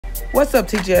What's up,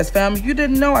 TGS fam? You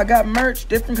didn't know I got merch,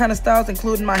 different kind of styles,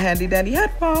 including my handy dandy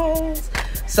headphones.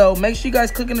 So make sure you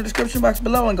guys click in the description box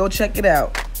below and go check it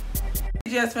out.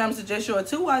 TGS fam, it's J Short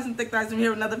 2 Wise and Thick Thighs. I'm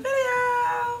here with another video.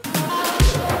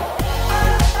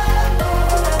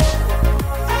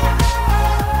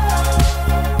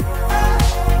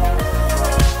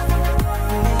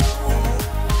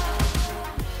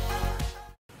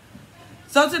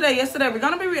 So yesterday, we're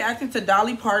going to be reacting to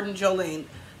Dolly Parton, Jolene.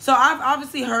 So I've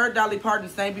obviously heard Dolly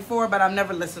Parton's name before, but I've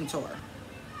never listened to her.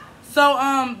 So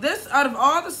this, out of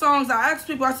all the songs, I asked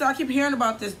people, I said, I keep hearing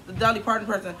about this Dolly Parton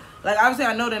person. Like, obviously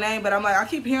I know the name, but I'm like, I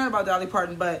keep hearing about Dolly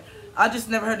Parton, but I just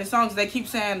never heard the songs. They keep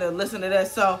saying to listen to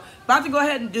this. So about to go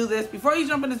ahead and do this. Before you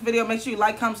jump in this video, make sure you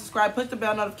like, comment, subscribe, push the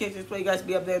bell notifications so you guys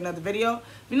be up there in another video. If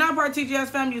you're not part of TGS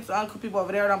family, it's the uncle people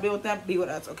over there. Don't be with them, be with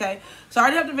us, okay? So I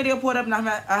already have the video pulled up, and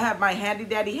I have my handy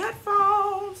dandy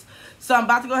headphones. So I'm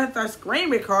about to go ahead and start screen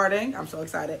recording. I'm so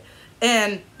excited.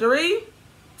 And 3,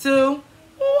 2,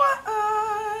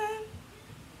 1.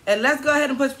 And let's go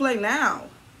ahead and push play now.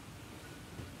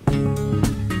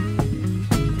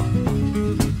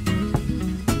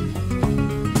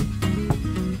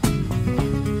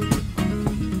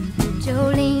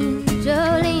 Jolene,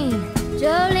 Jolene,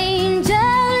 Jolene,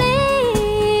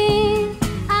 Jolene,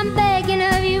 I'm begging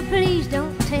of you, please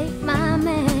don't take my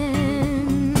man.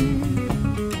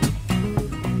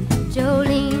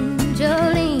 Jolene,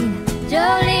 Jolene,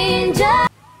 Jolene, Jolene.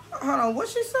 Hold on,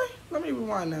 what'd she say? Let me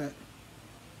rewind that.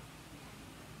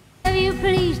 Of you,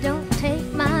 please don't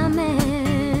take my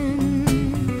man.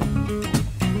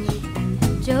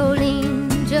 Jolene,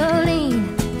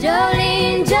 Jolene,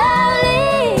 Jolene,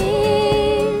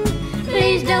 Jolene,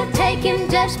 please don't take him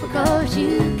just because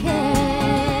you can.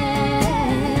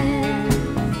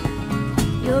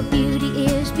 Your beauty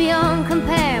is beyond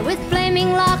compare, with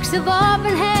flaming locks of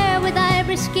auburn hair, with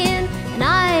ivory skin and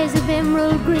eyes of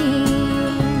emerald green.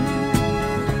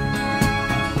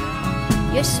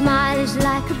 Your smile is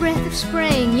like a breath of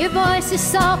spring, your voice is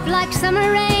soft like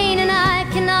summer rain, and I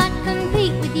cannot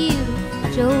compete with you,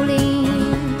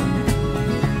 Jolene.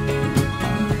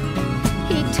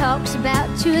 He talks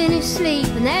about you in his sleep,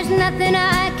 and there's nothing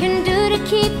I can do to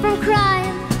keep from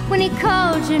crying when he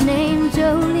calls your name,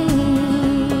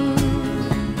 Jolene.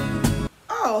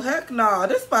 Oh, heck no.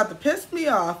 This about to piss me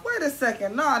off. Wait a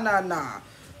second. Nah.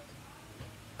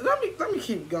 Let me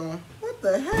keep going. What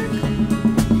the heck?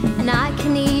 And I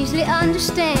can easily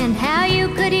understand how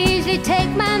you could easily take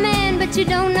my man, but you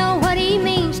don't know what he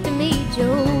means to me,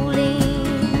 Jolene.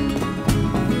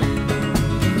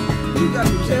 You gotta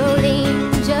be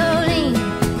Jolene, Jolene,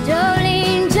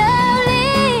 Jolene,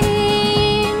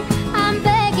 Jolene, I'm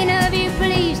begging of you,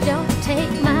 please don't take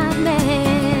my man.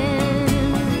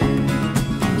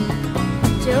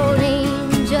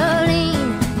 Jolene,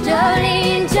 Jolene,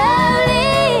 Jolene,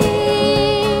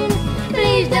 Jolene,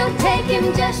 please don't take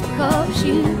him just because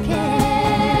you can.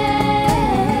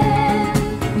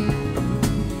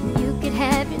 You could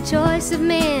have your choice of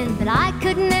men, but I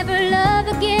could never love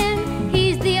again.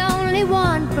 He's the only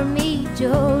one for me,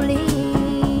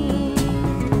 Jolene.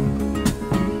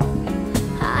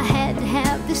 I had to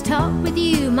have this talk with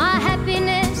you. My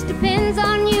happiness depends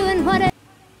on you and what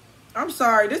I'm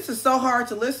sorry, this is so hard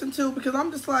to listen to because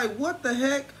I'm just like, what the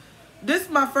heck? This is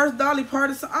my first Dolly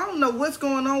Parton, so I don't know what's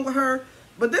going on with her,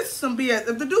 but this is some BS.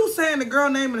 If the dude's saying the girl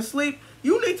name in his sleep,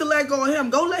 you need to let go of him.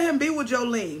 Go let him be with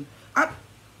Jolene.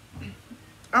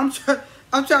 I'm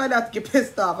trying not to get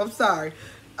pissed off. I'm sorry.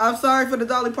 I'm sorry for the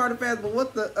Dolly Parton fans, but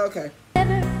what the... Okay.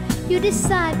 whatever you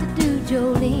decide to do,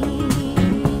 Jolene.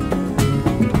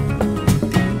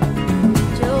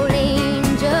 Jolene,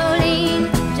 Jolene,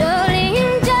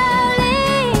 Jolene,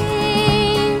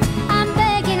 Jolene, I'm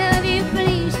begging of you,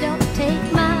 please don't take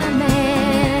my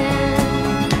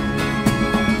man.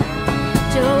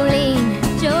 Jolene,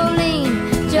 Jolene,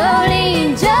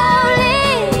 Jolene,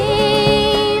 Jolene,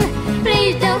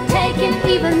 please don't take him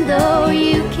even though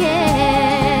you can.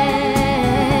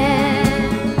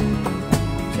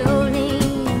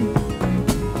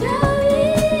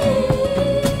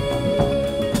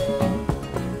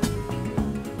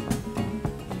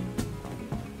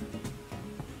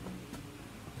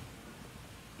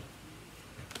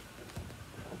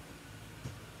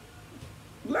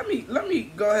 Let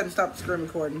me go ahead and stop the screen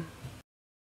recording.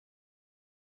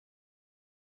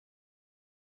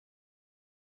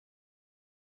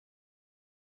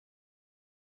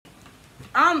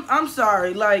 I'm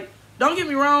sorry. Like, don't get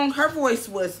me wrong, her voice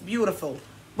was beautiful,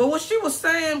 but what she was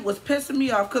saying was pissing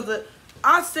me off because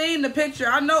I seen the picture.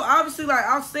 I know, obviously, like,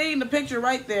 I've seen the picture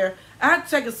right there. I had to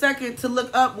take a second to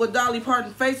look up what Dolly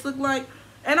Parton's face looked like.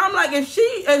 And I'm like, if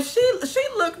she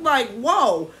looked like,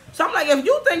 whoa. So I'm like, if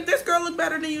you think this girl look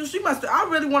better than you, she must. I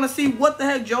really want to see what the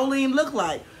heck Jolene look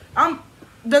like.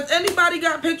 Does anybody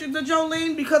got pictures of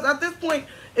Jolene? Because at this point,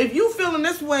 if you feeling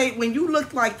this way when you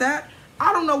look like that,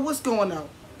 I don't know what's going on.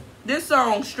 This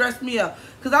song stressed me out.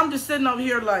 Because I'm just sitting over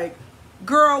here like,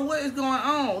 girl, what is going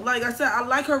on? Like I said, I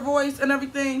like her voice and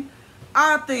everything.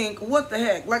 I think, what the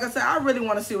heck? Like I said, I really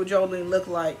want to see what Jolene look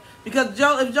like. Because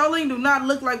if Jolene do not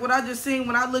look like what I just seen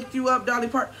when I looked you up, Dolly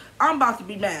Parton, I'm about to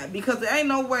be mad. Because there ain't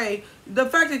no way. The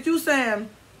fact that you saying,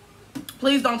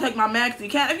 please don't take my man because you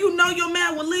can't. If you know your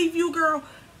man will leave you, girl,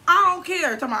 I don't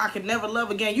care. Talking about I could never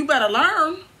love again. You better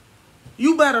learn.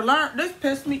 You better learn. This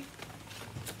pissed me.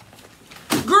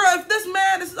 Girl, if this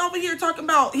man is over here talking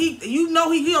about, he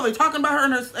over talking about her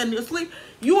in her sleep,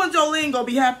 you and Jolene gonna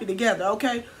be happy together,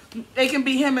 okay? It can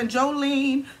be him and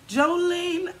Jolene.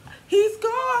 Jolene, he's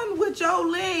gone with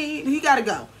Jolene. He gotta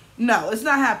go. No, it's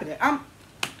not happening.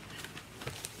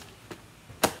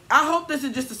 I hope this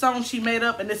is just a song she made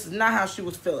up and this is not how she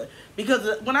was feeling.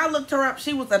 Because when I looked her up,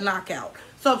 she was a knockout.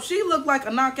 So if she looked like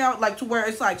a knockout, like to where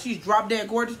it's like she's drop dead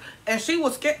gorgeous, and she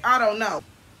was scared, I don't know.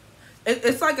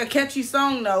 It's like a catchy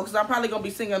song though, because I'm probably going to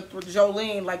be singing with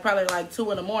Jolene like probably like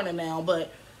 2 in the morning now.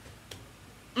 But,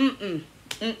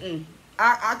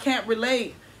 I can't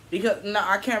relate. Because, no,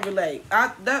 I can't relate.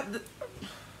 I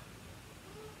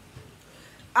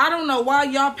don't know why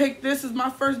y'all picked this as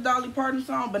my first Dolly Parton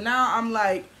song, but now I'm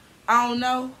like, I don't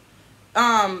know.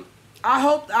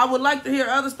 I would like to hear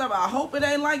other stuff. I hope it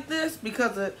ain't like this,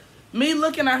 because of me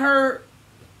looking at her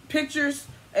pictures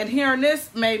and hearing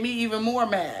this made me even more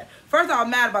mad. First I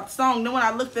was mad about the song, then when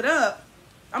I looked it up,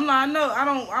 I'm like,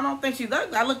 I don't think she's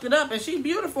ugly. I looked it up and she's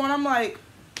beautiful, and I'm like,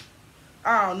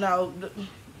 I don't know.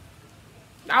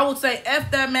 I would say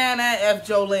F that man and F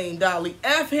Jolene, Dolly.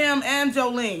 F him and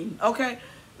Jolene, okay?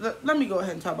 Let me go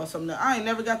ahead and talk about something else. I ain't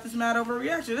never got this mad over a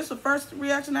reaction. This is the first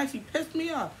reaction that actually pissed me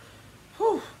off.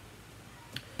 Whew.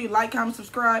 You like, comment,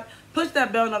 subscribe. Push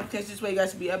that bell notification. This way you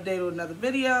guys can be updated with another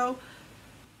video.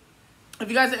 If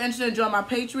you guys are interested in joining my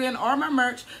Patreon or my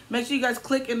merch, make sure you guys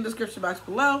click in the description box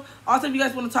below. Also, if you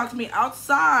guys want to talk to me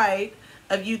outside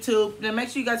of YouTube, then make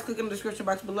sure you guys click in the description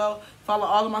box below. Follow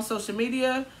all of my social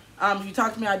media. If you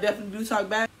talk to me, I definitely do talk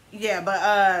back. Yeah,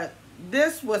 but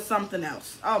this was something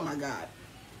else. Oh my God.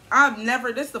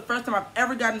 This is the first time I've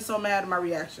ever gotten so mad at my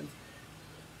reactions.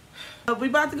 We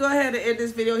about to go ahead and end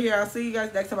this video here. I'll see you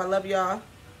guys next time. I love y'all.